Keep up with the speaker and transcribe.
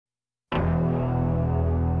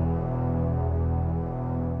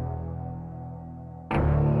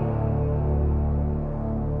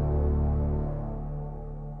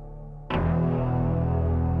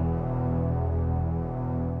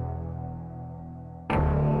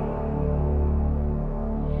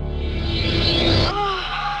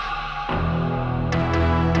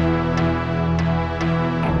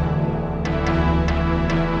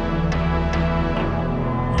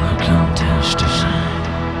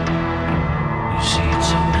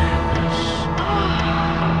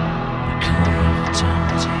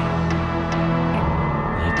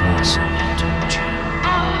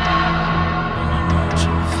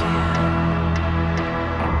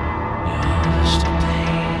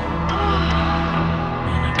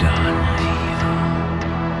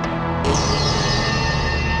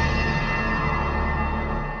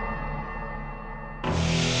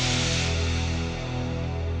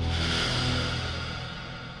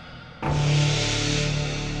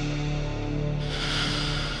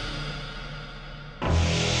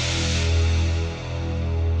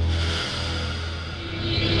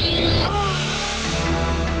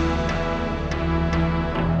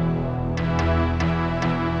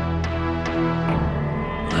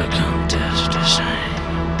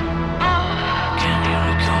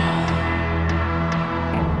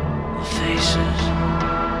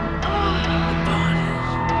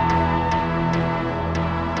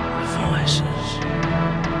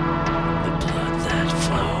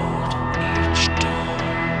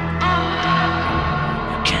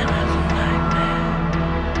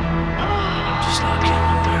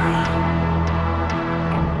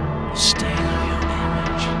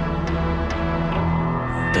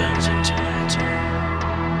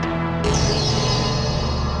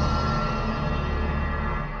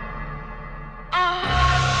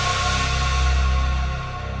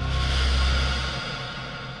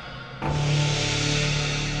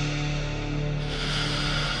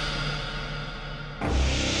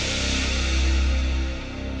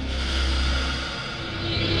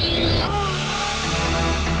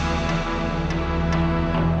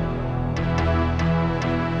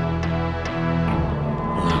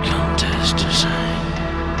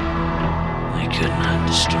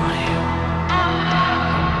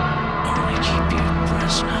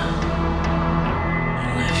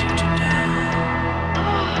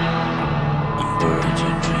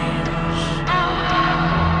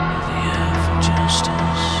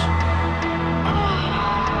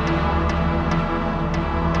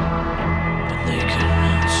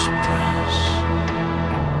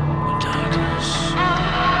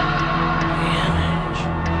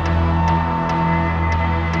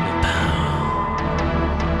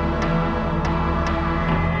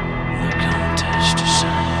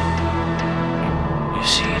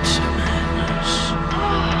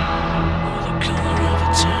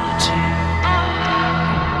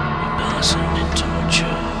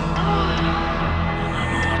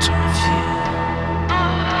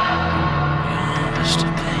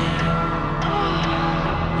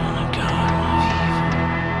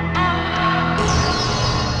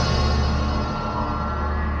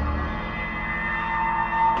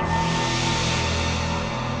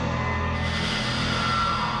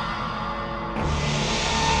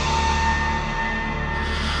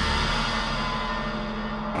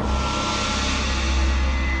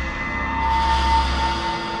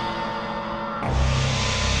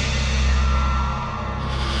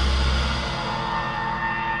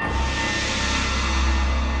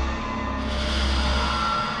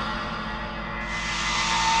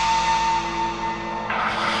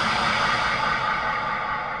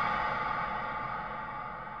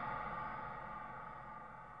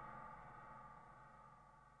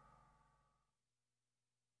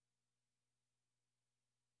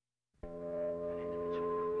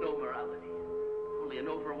No morality. Only an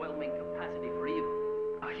overwhelming capacity for evil.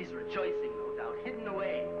 Ah, he's rejoicing, no doubt, hidden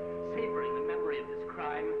away, savoring the memory of his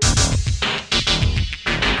crime.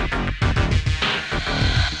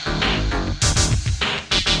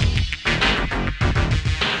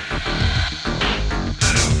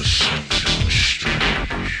 There was something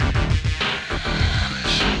strange in my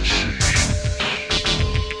sensations.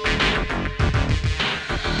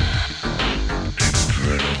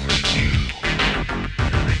 Incredibly new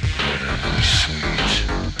and incredibly sweet.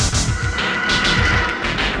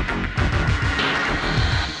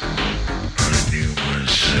 I knew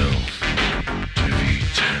myself to be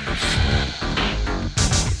tenfold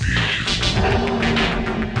more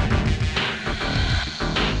evil.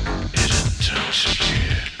 It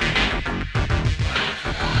intoxicated me like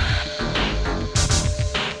wine.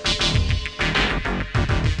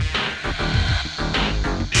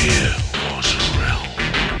 Here was a realm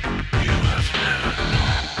you have never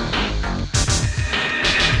known.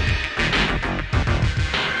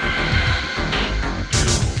 You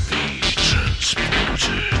will be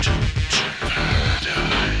transported to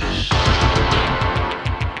paradise.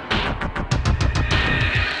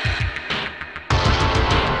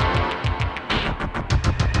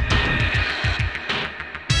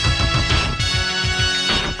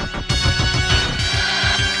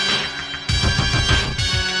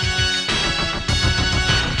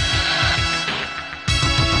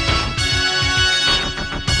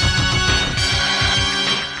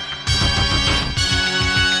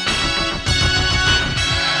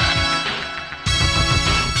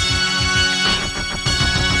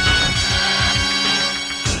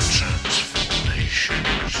 The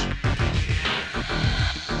transformations begin.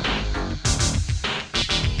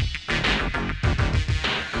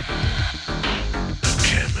 The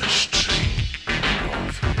chemistry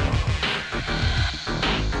of love.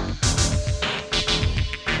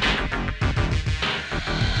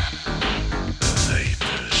 The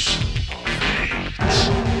vapors of hate.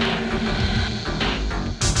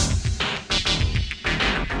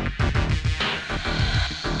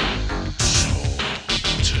 Soul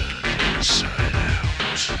turned inside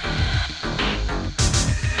out.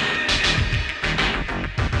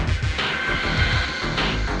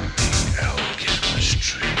 The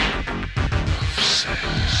alchemistry of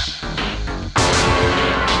sex.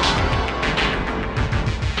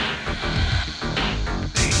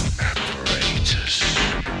 The apparatus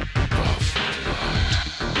of blood.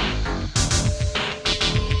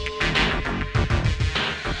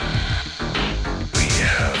 We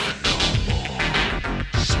have no more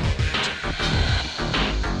solid core.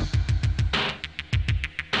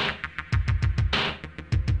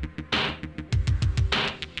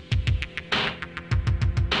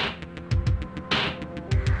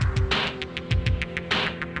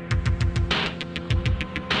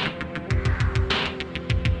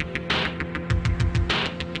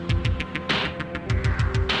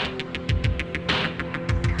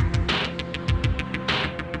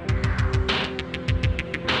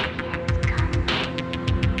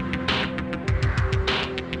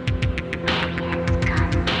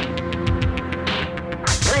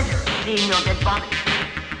 Pleasure seeing your dead body.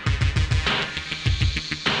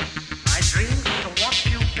 I dreamed to watch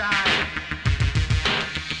you die.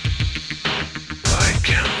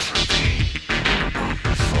 Lycanthropy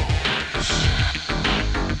unfolds.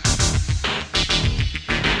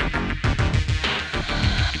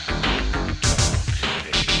 Dark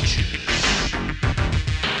ages.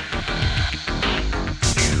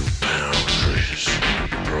 New boundaries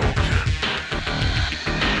broken.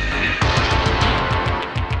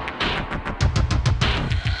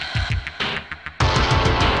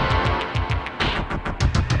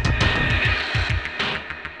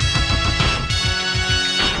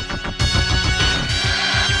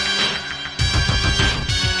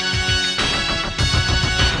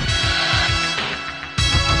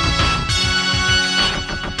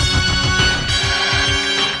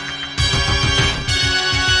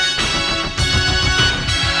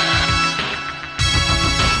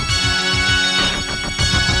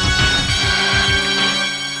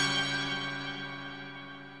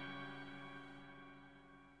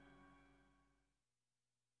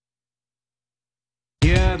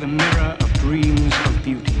 Here the mirror of dreams of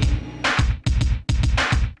beauty.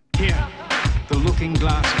 Here the looking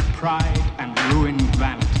glass of pride and ruined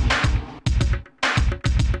vanity.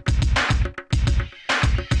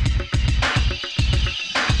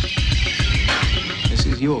 This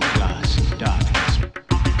is your glass of darkness.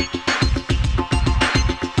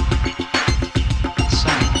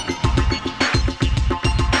 Sound.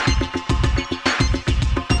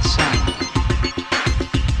 Sound.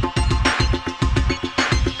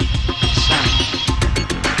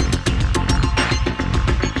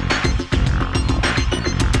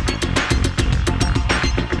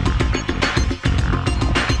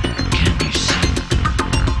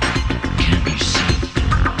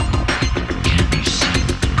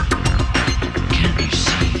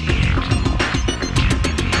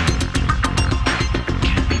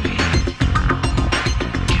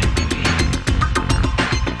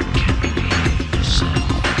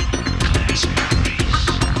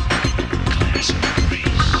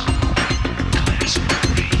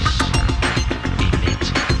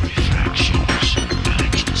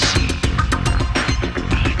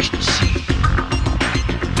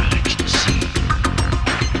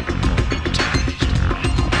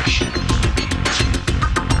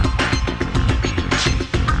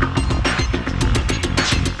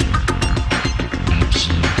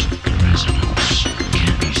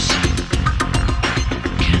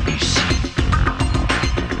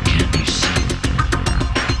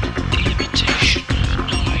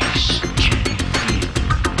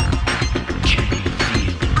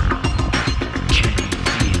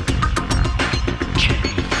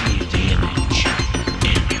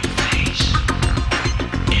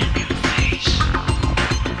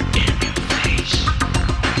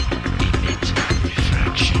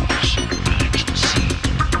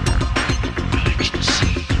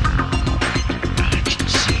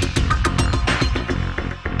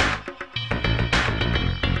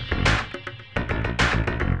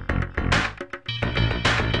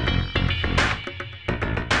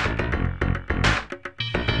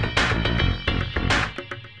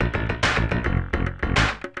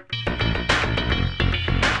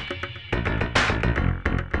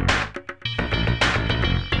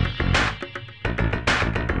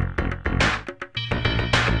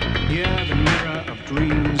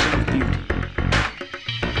 of beauty.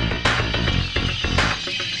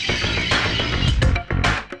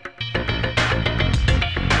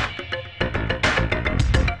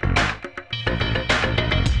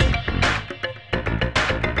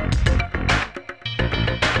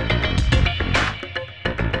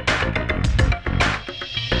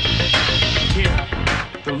 Here,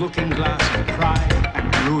 the looking glass of pride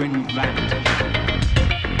and ruined vanity.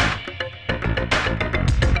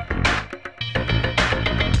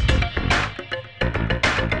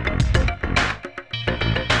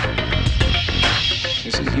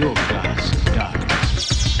 This is your glass of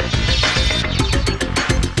darkness.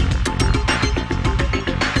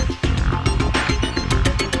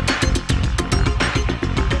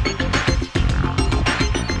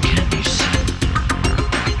 Can you see?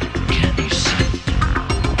 Can you see?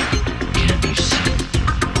 Can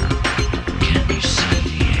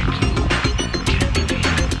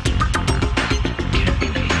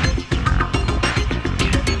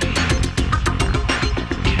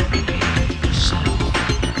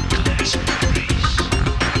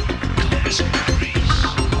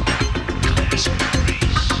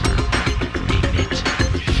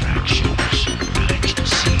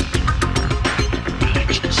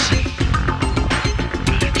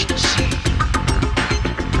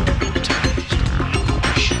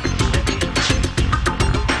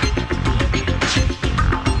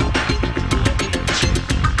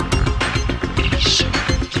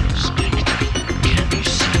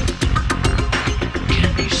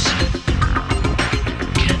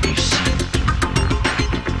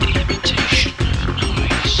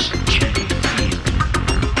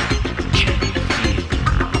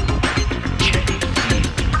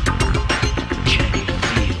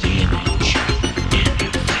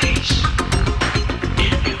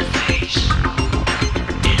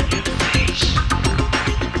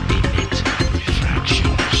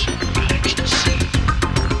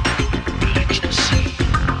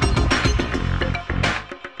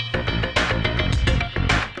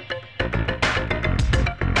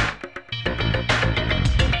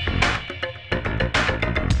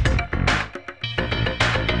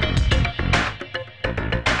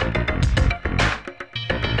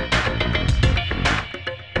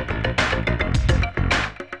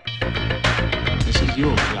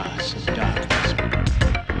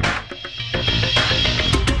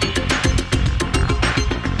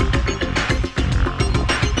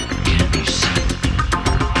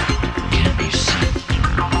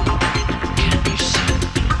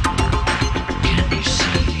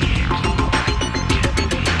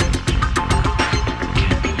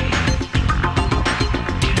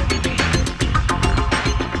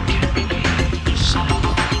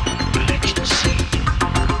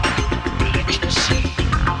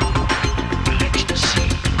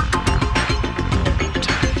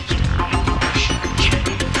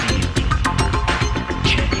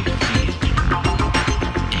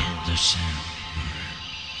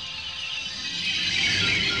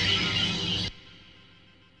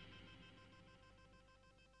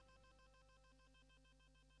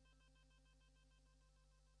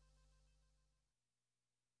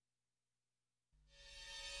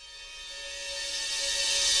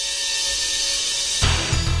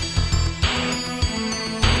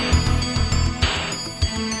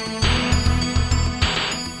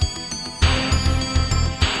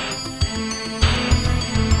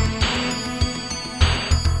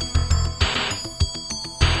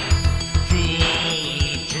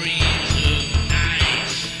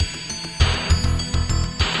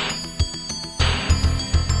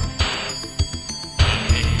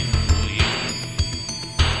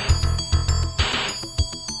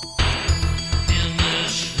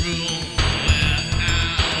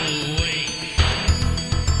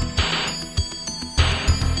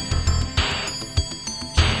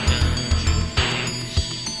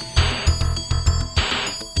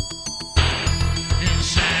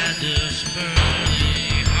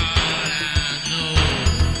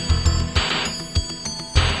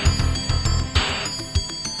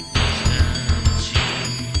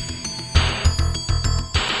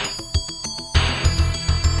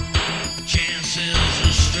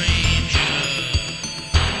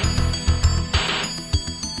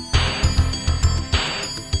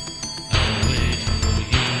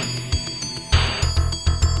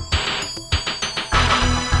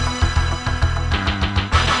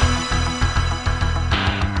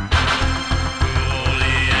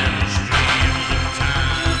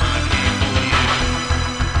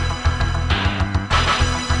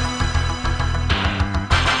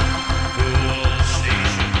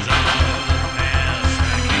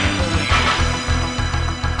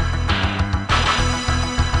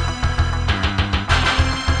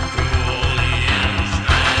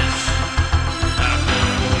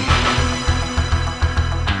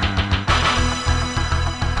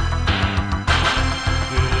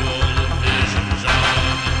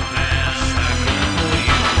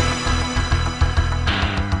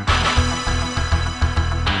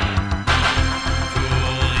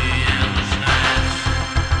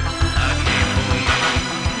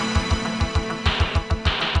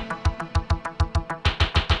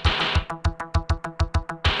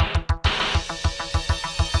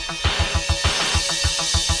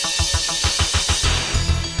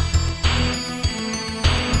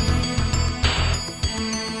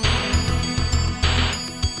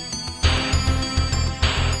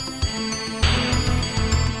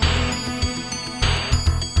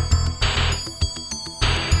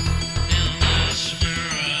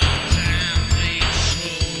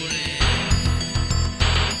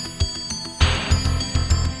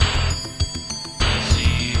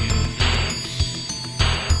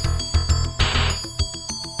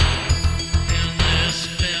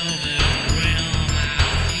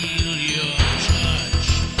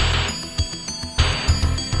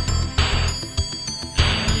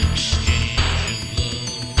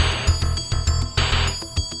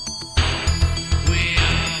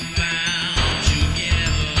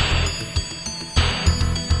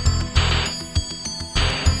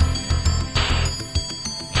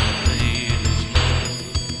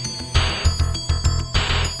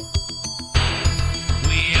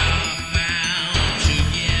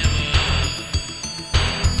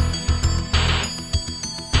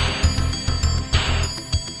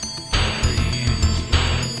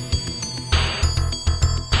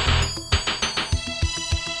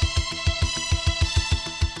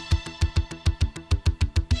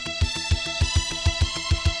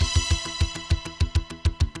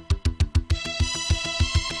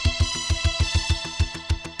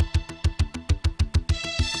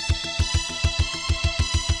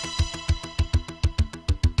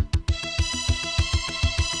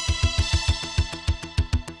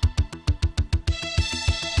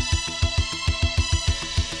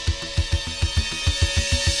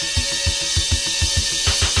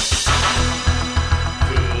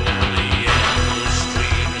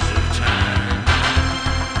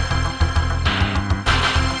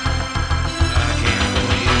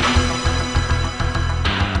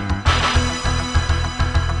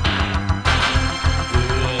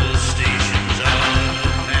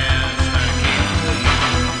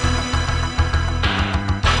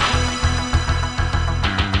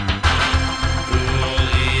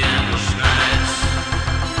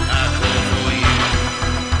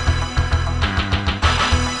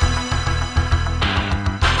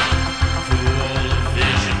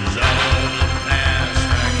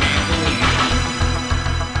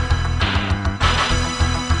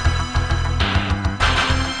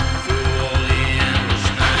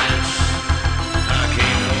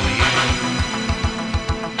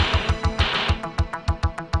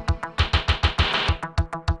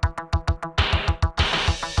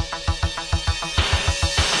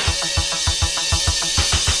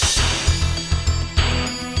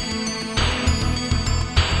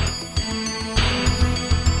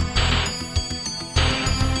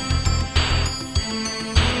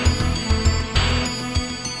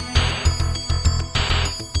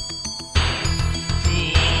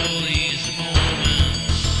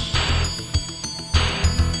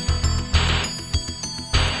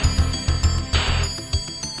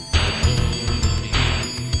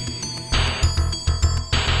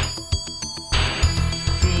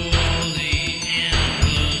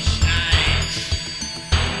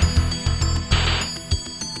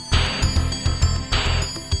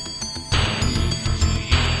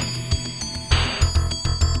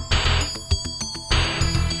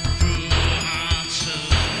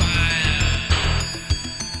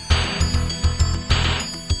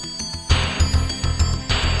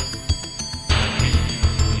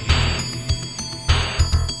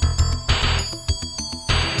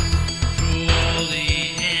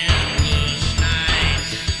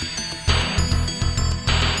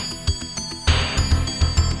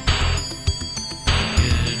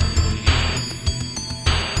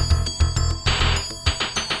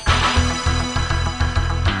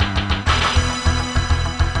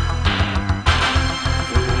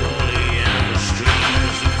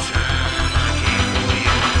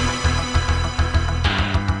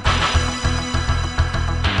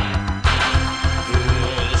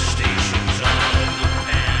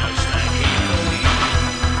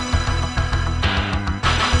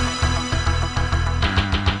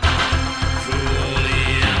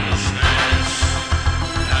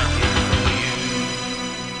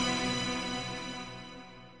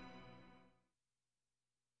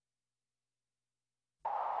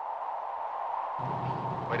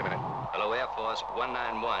Hello, Air Force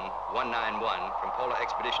 191 from Polar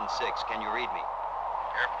Expedition 6. Can you read me?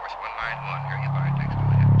 Air Force 191, here you are. Text, go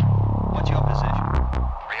ahead. What's your position?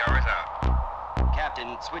 3 hours out.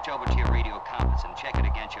 Captain, switch over to your radio compass and check it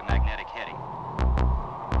against your magnetic heading.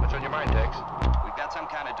 What's on your mind, Tex? We've got some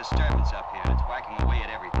kind of disturbance up here, and it's whacking away at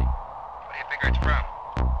everything. What do you figure it's from?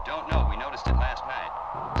 Don't know. We noticed it last night.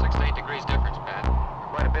 6 to 8 degrees difference, Pat.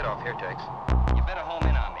 We're quite a bit off here, Tex. You better home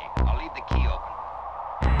in on me. I'll leave the key open.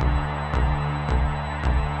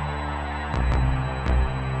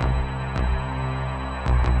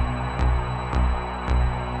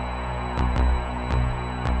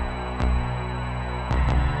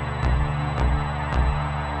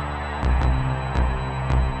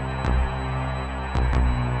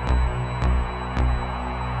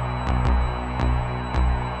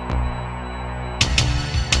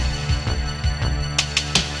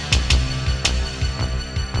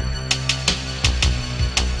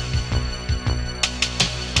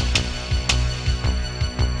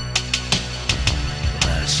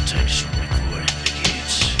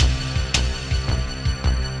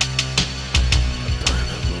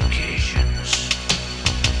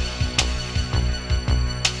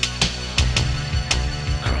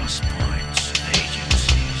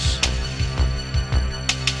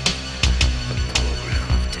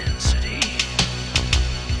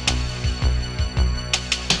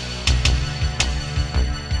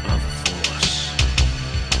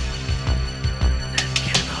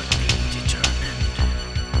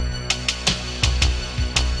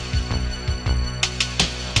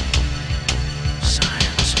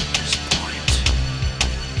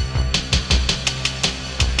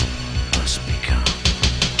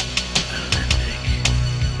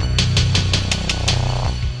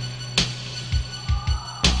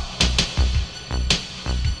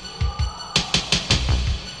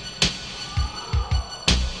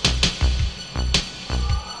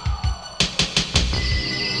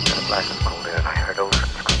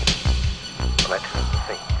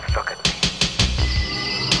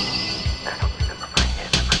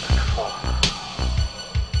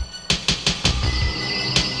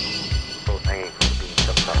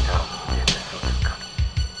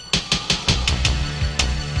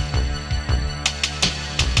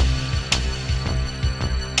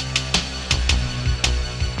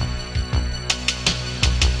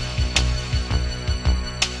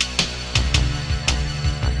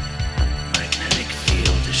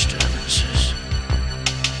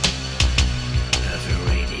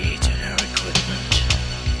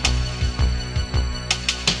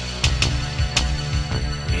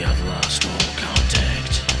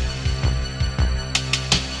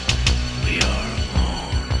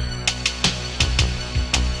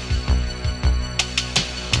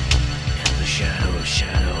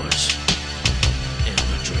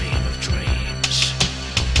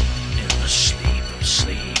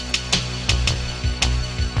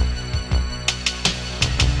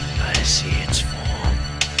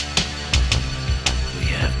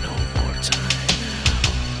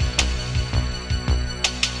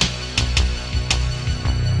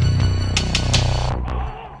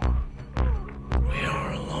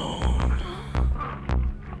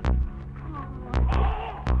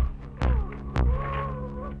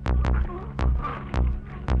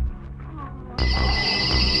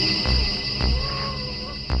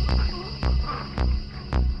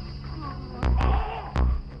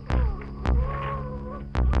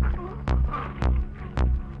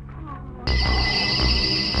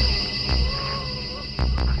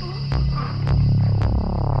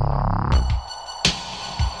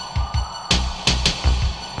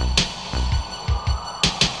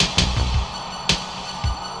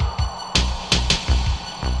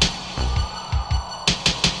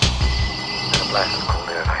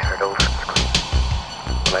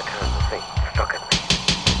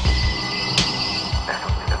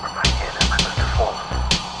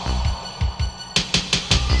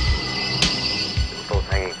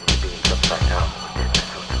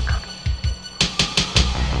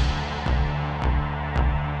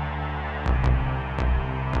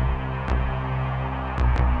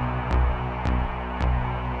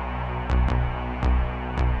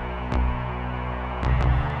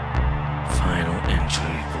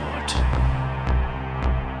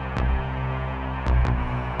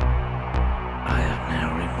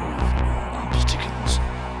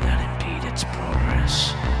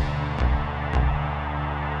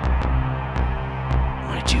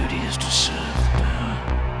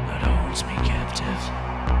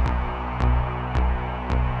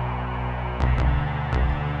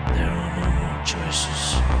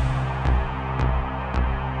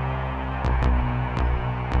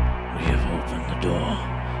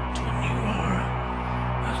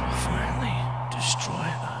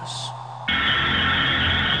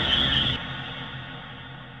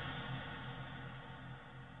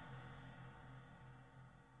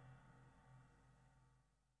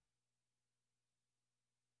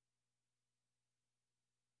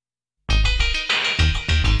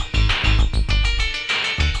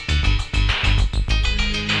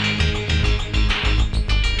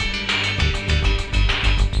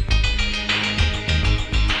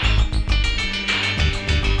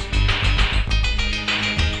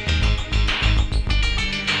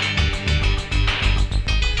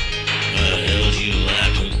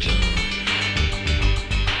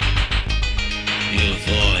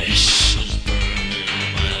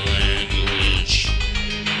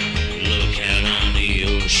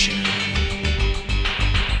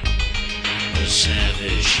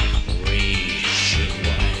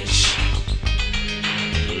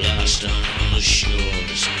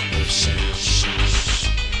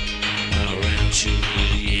 to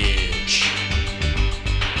the edge,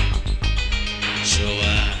 so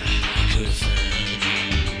I could find you.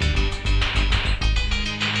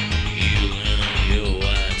 You in your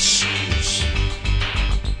white suits,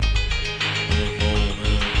 the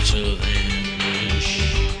moment of anguish.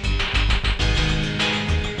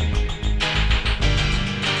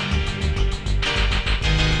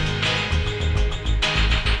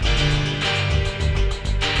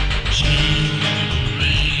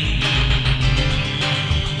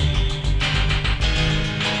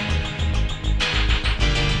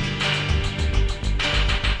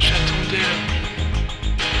 J'attendais la pluie,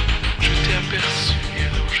 je t'ai aperçu et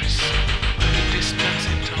alors j'ai su que le destin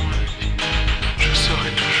s'étend à la vie, je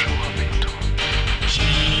serai toujours avec toi.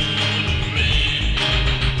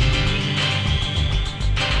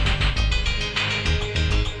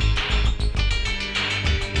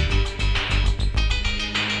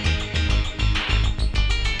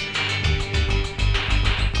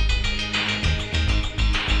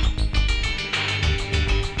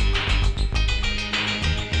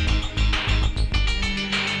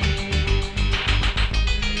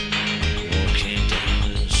 Walking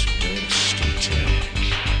down this dusty track,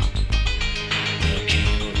 I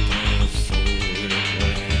came upon a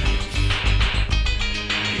photograph.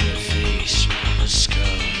 Your face, a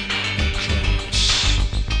scar across.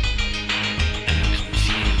 I can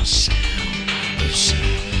feel the sound of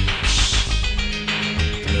silence,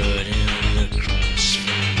 blood in the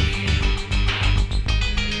crossfade,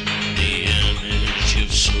 the image of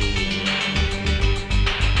so long.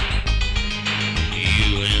 You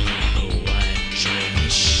in the white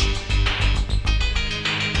dress,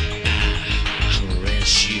 I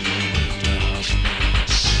caress you in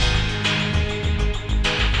darkness.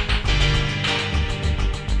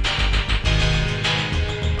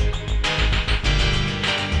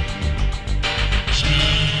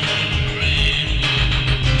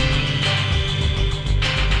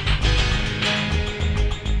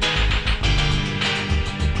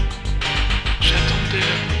 J'attendais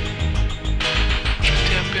la nuit, je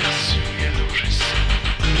t'ai aperçu et alors j'ai su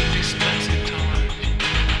que le destin s'étend à la vie,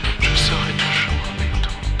 je serai toujours avec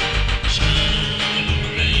toi.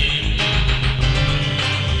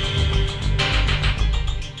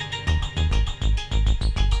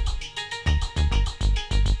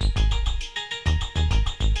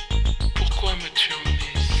 Pourquoi m'as-tu emmené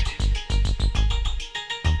ici?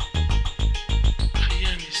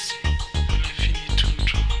 Rien ici, dans l'infini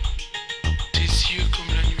toundra. Tes yeux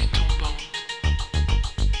comme la nuit tombante.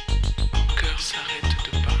 Mon cœur s'arrête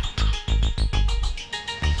de battre.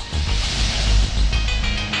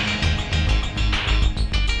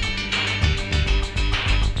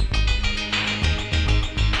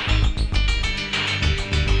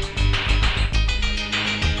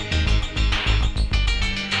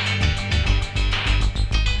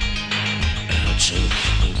 I took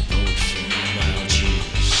the boat from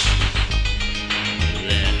Algiers,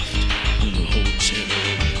 left the hotel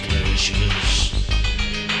of pleasures.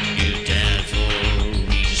 You died for a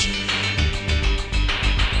reason,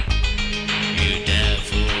 you died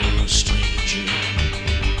for a stranger.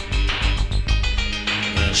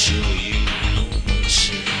 I'll show you no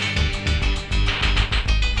mercy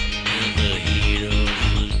in the heat of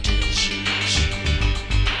the desert.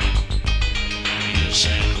 Your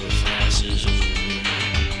sacrifice is over.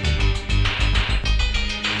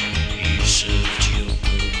 You served your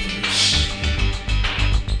purpose.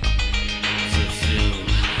 Fulfill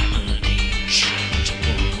an ancient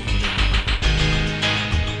order.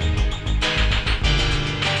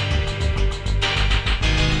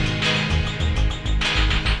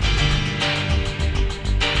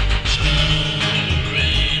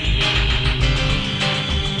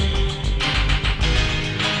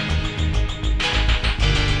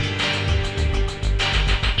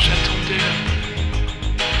 J'attendais la pluie,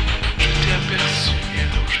 je t'ai aperçu et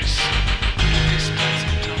alors j'ai su que le destin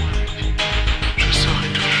s'étend à la vie, je serai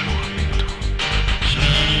toujours avec toi.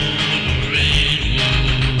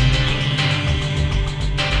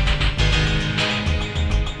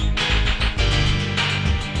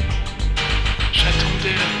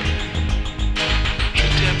 J'attendais la pluie, je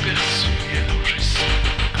t'ai aperçu et alors j'ai su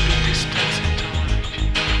que le destin s'étend à la vie,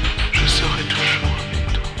 je serai toujours avec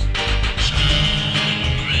toi.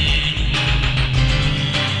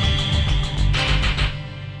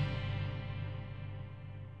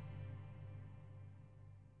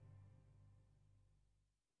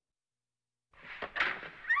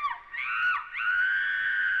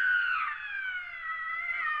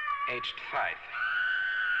 Aged 5.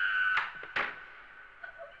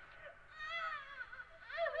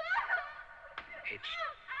 Aged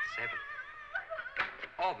 7.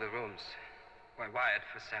 All the rooms Why, wired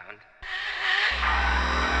for sound.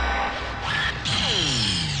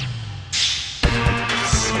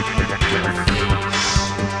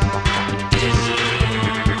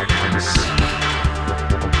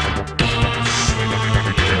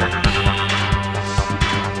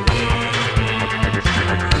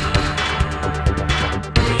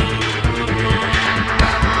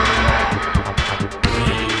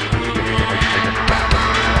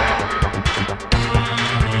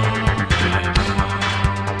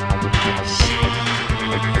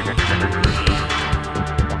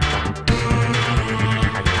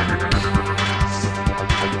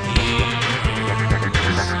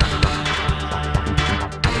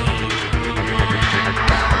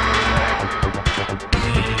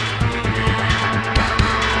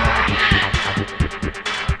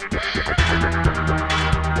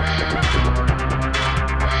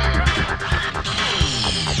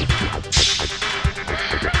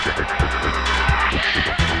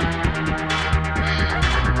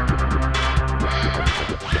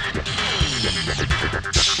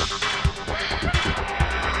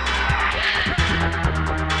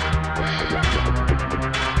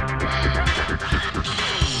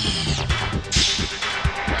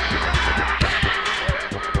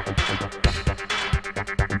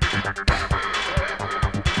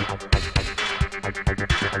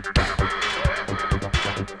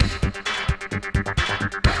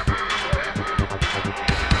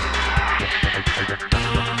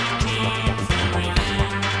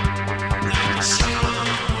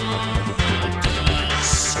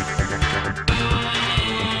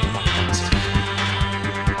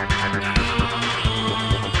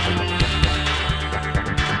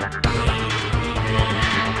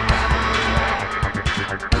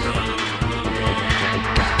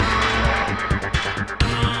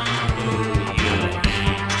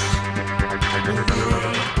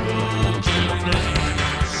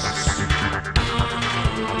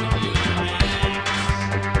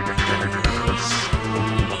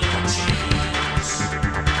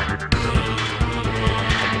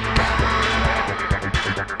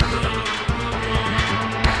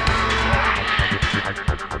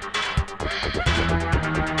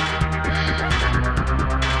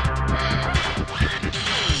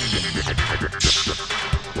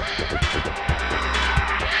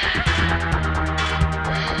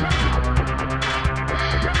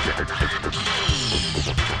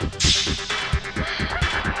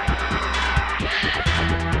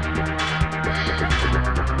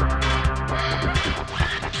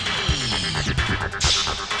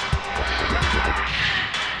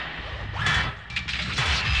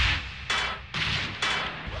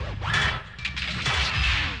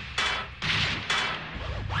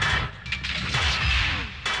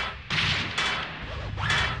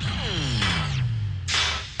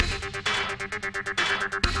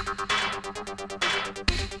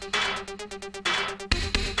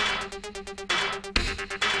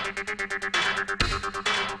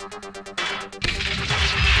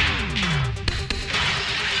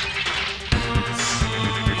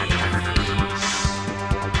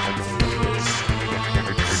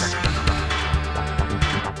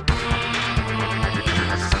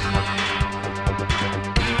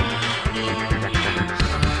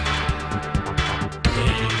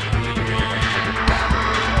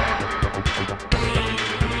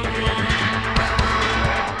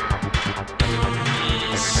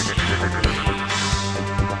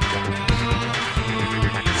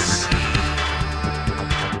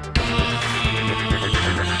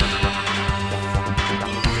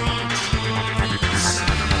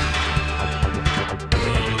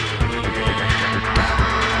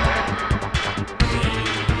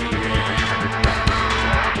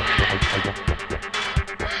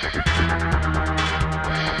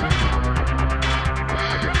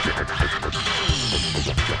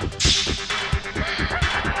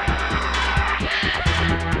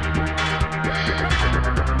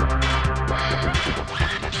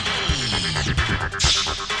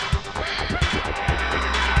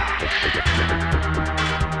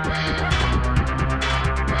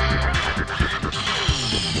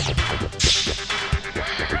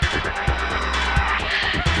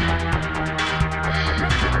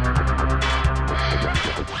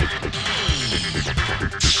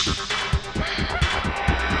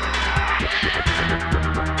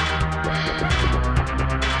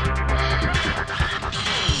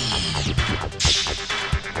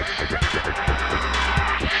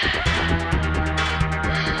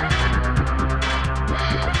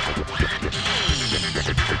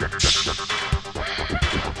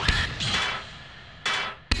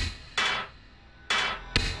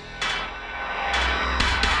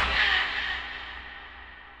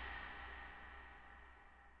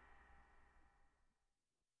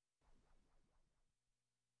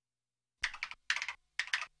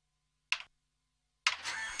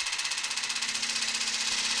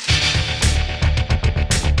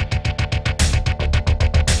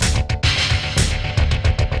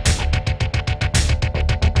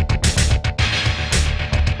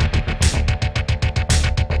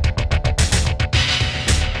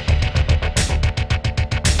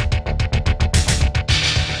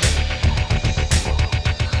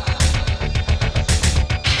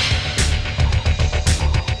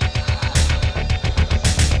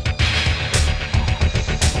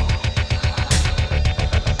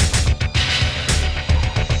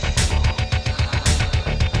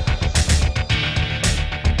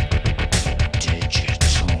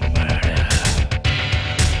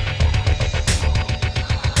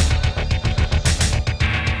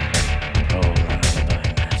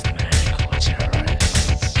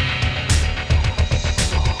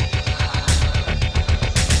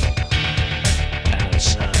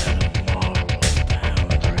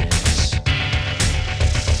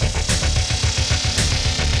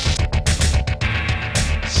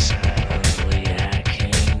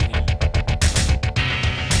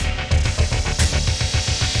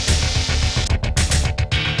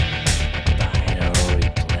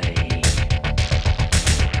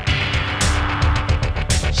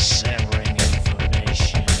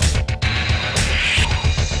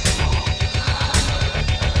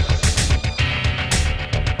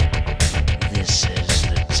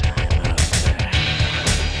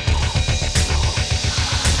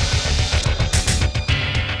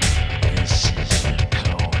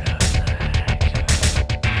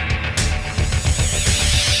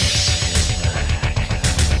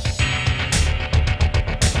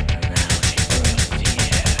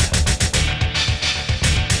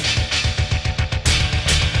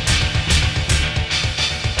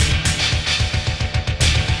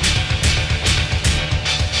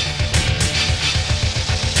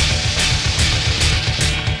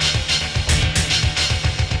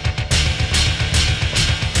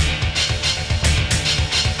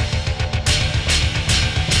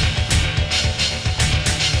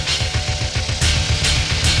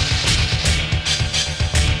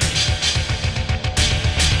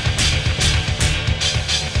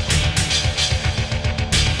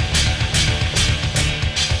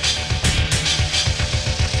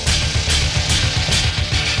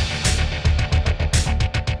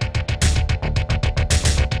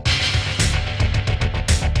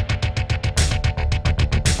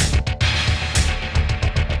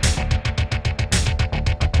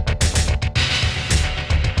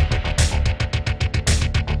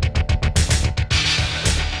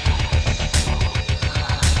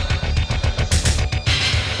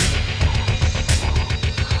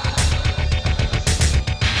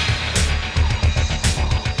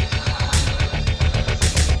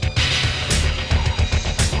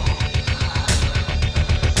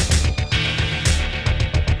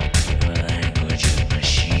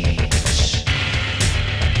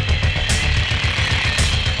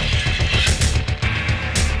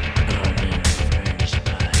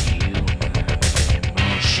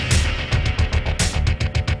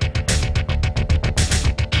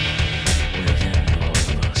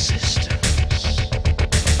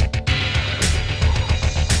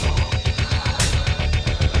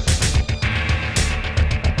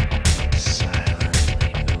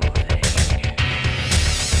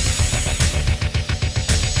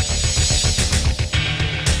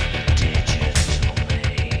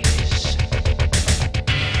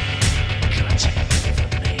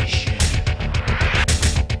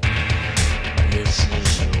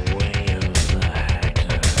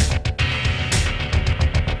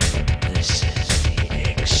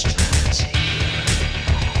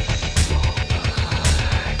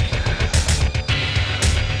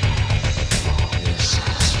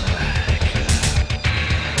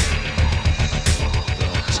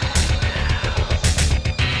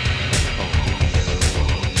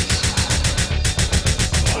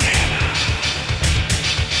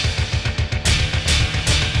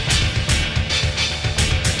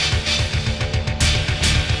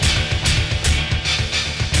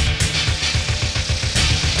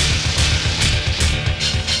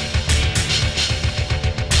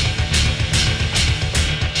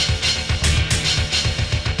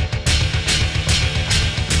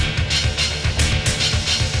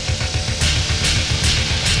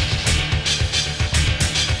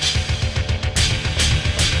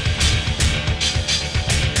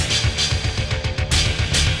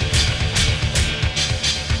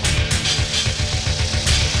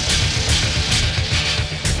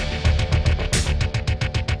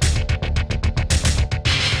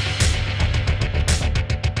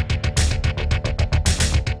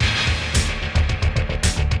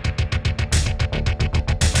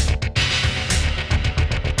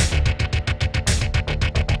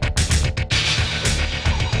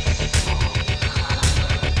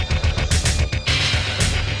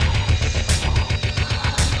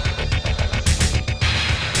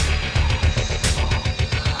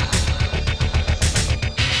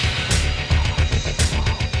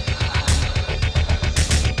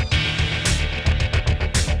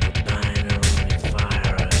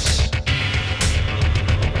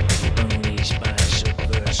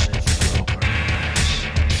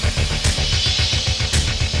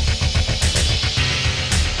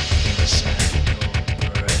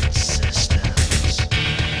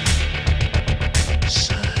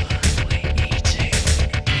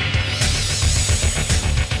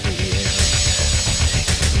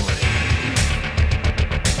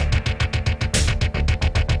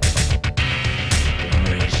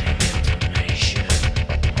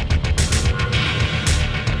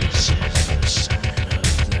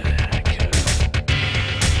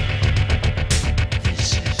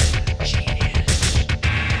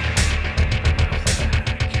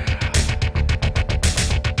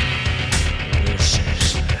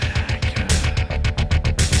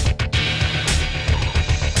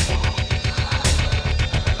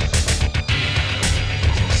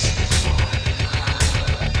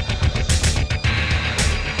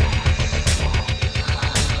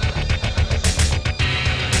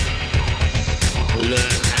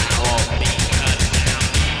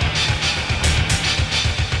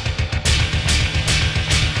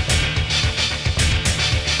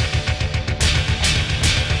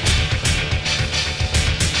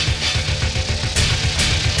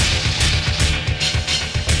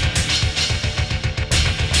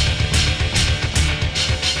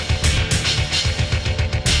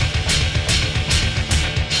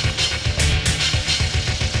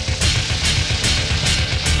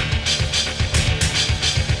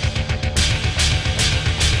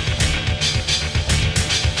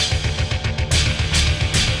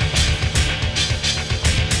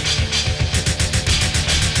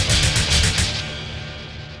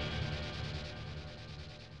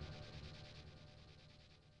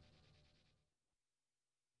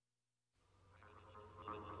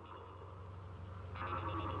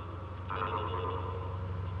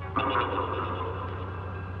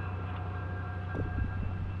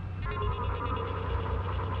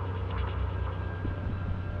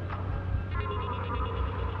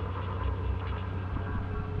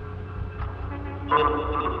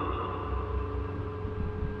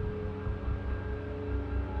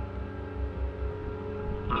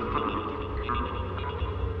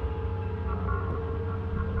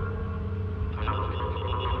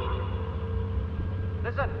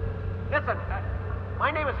 Listen,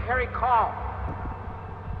 my name is Harry Call.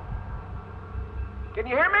 Can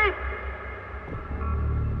you hear me?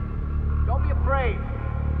 Don't be afraid.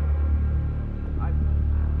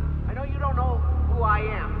 I know you don't know who I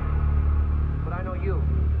am, but I know you.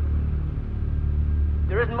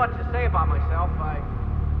 There isn't much to say about myself.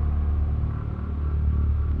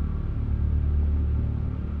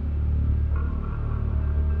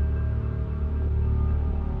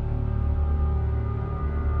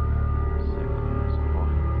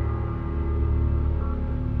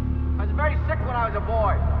 When I was a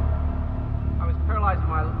boy, I was paralyzed in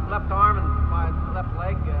my left arm and my left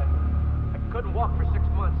leg. I couldn't walk for 6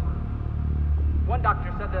 months. One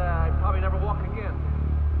doctor said that I'd probably never walk again.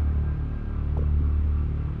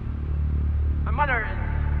 My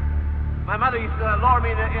mother used to lower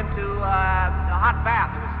me into a hot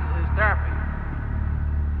bath. It was therapy.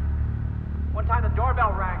 One time the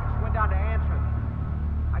doorbell rang. I went down to answer it.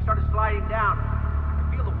 I started sliding down. I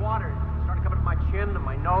could feel the water. It started coming to my chin and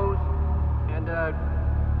my nose. And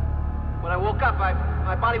when I woke up, my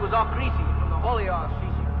body was all greasy from the holy oil she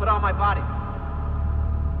put on my body.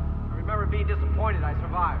 I remember being disappointed I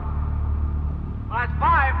survived. When I was 5,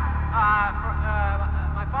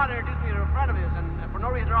 my father introduced me to a friend of his, and for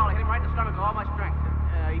no reason at all, I hit him right in the stomach with all my strength.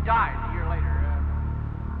 He died a year later.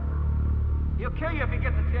 He'll kill you if he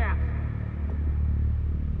gets a chance.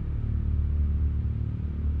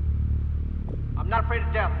 I'm not afraid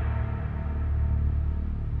of death.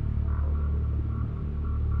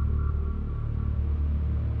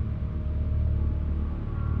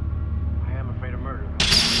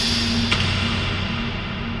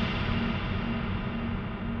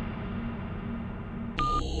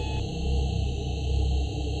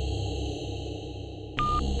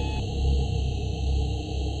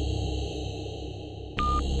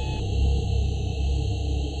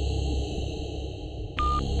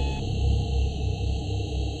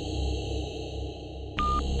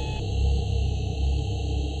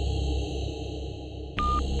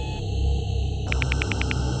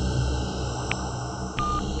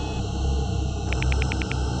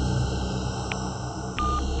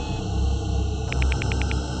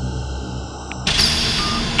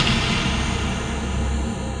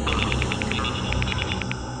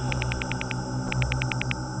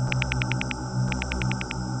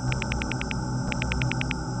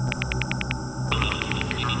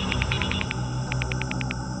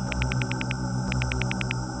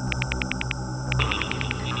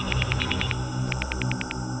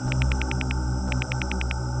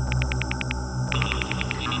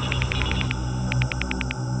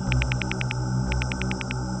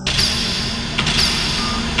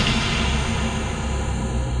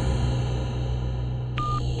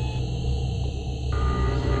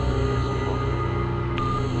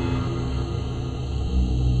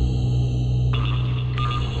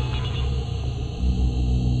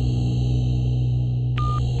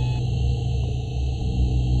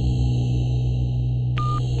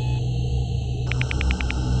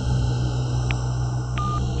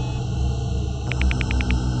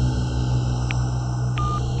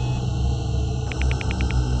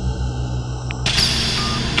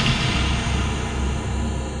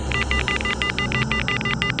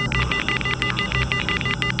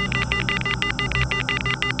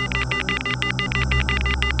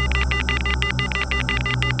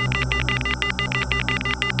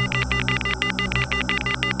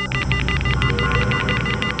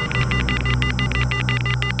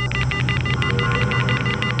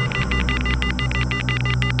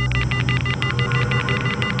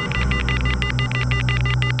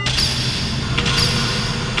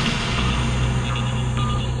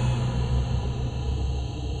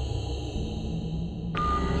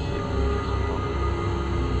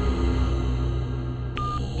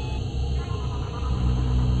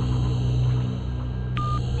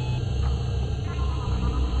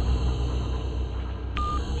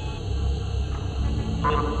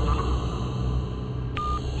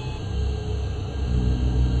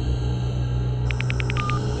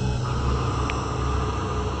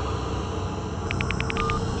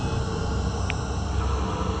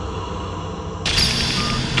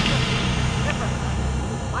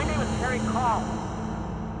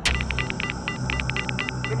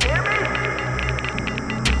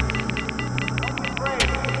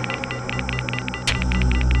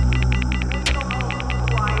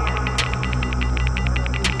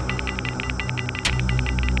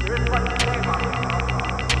 There is much to say about it.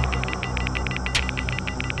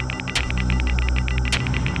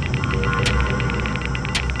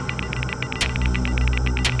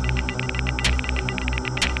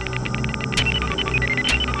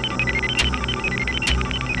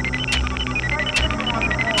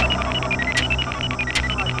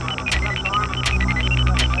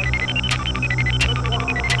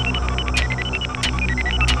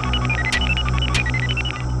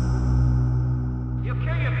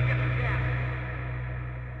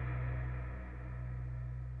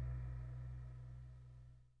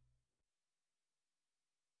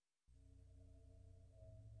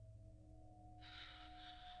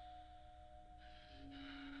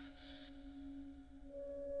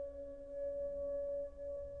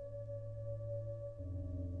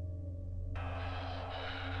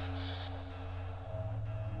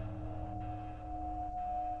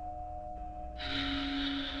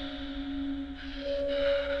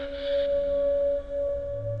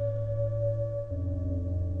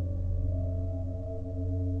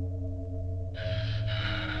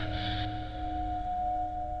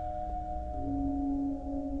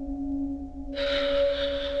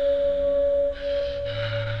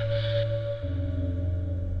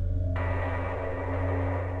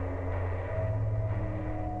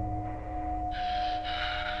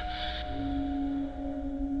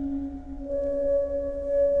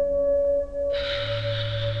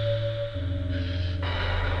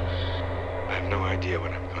 idea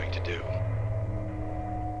what I'm going to do.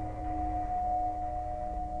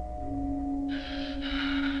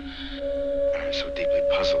 And I'm so deeply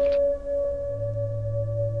puzzled.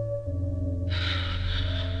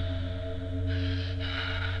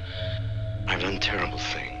 I've done terrible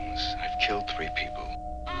things. I've killed 3 people.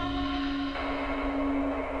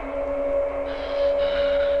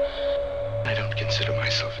 I don't consider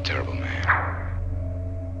myself a terrible man.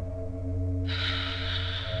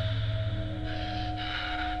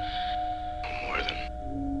 More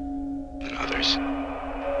than others.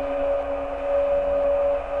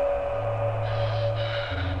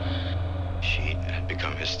 She had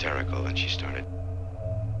become hysterical and she started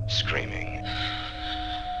screaming.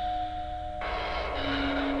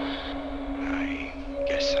 I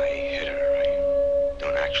guess I hit her. I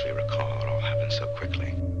don't actually recall. It all happened so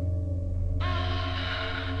quickly.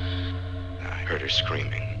 I heard her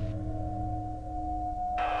screaming.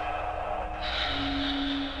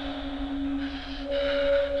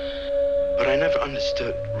 But I never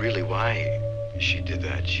understood really why she did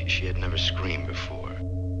that. She had never screamed before.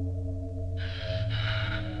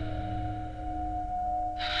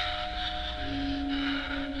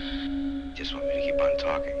 Just want me to keep on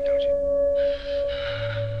talking, don't you?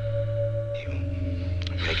 You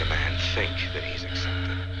make a man think that he's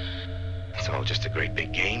accepted. It's all just a great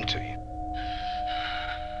big game to you.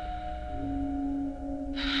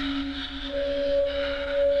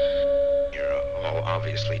 You're all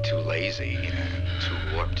obviously too lazy and too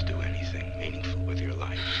warped to do anything meaningful with your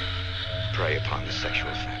life. Prey upon the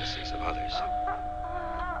sexual fantasies of others.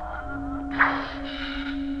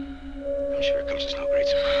 I'm sure it comes as no great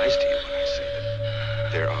surprise to you when I say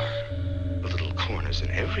that there are little corners in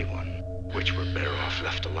everyone which were better off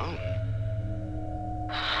left alone.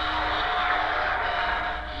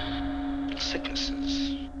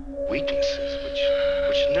 Sicknesses, weaknesses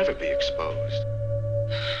which should never be exposed.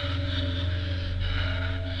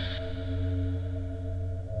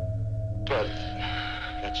 But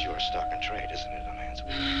that's your stock and trade, isn't it, a man's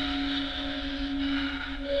weakness?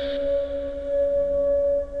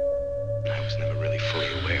 I was never really fully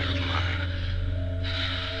aware of mine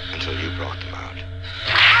until you brought them out.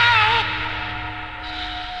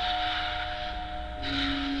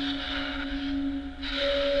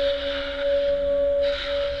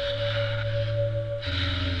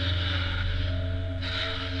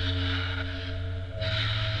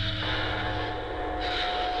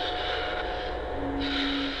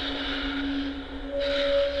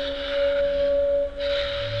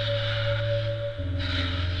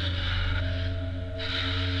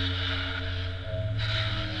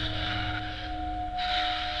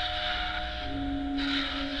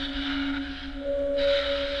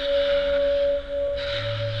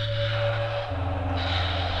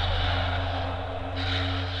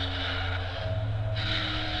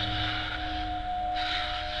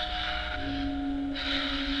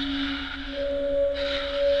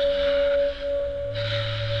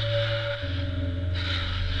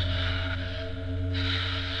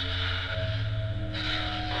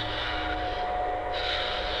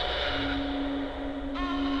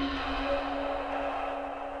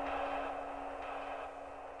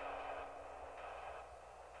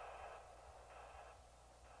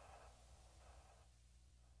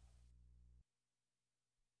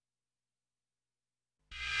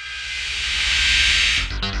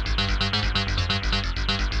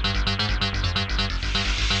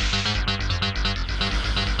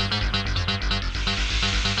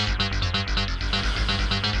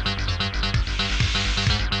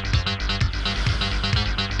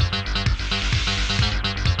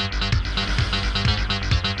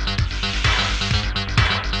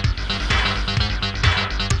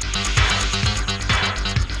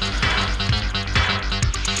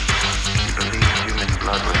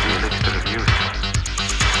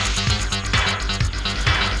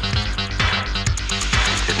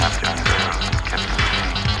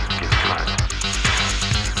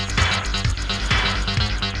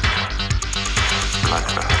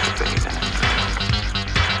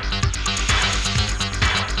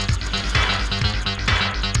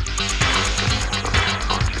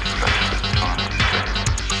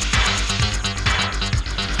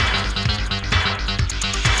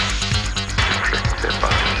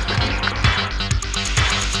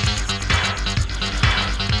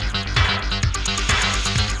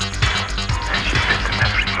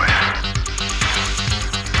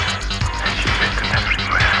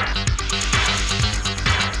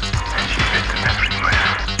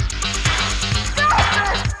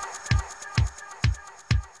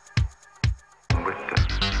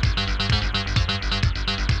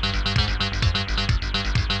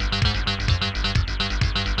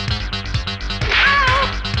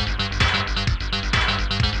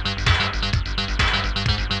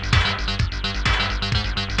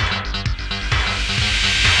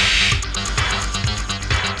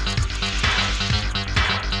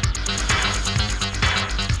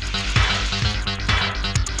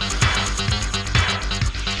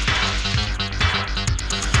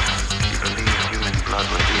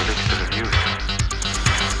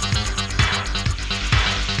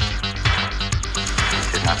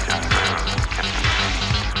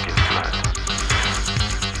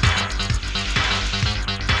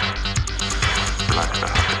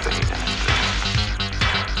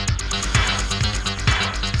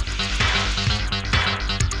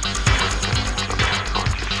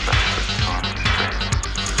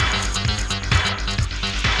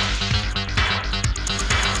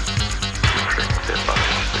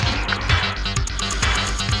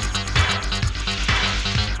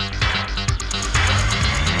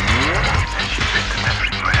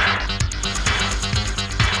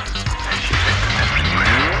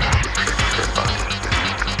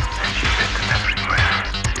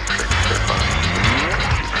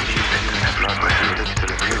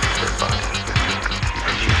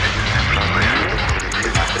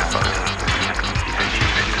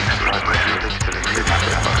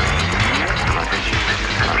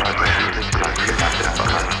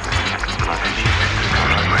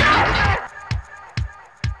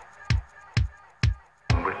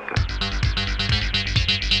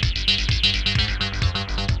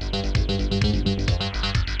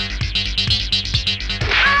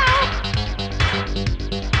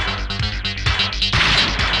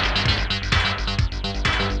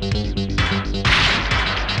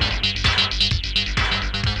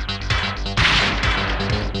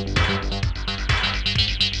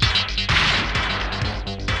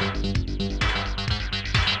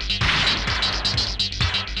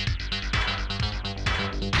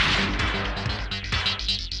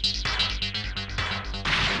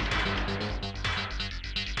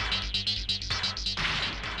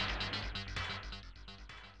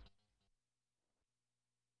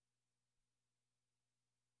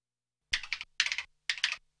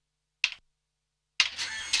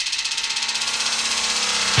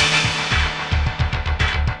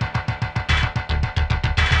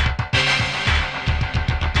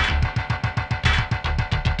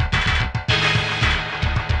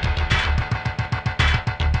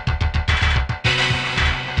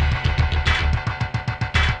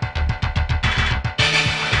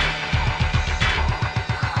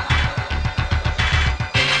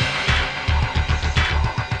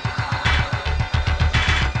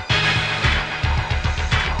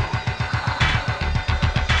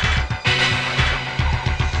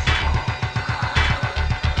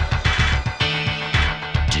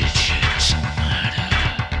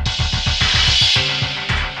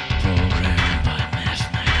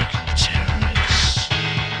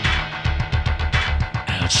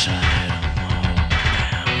 outside.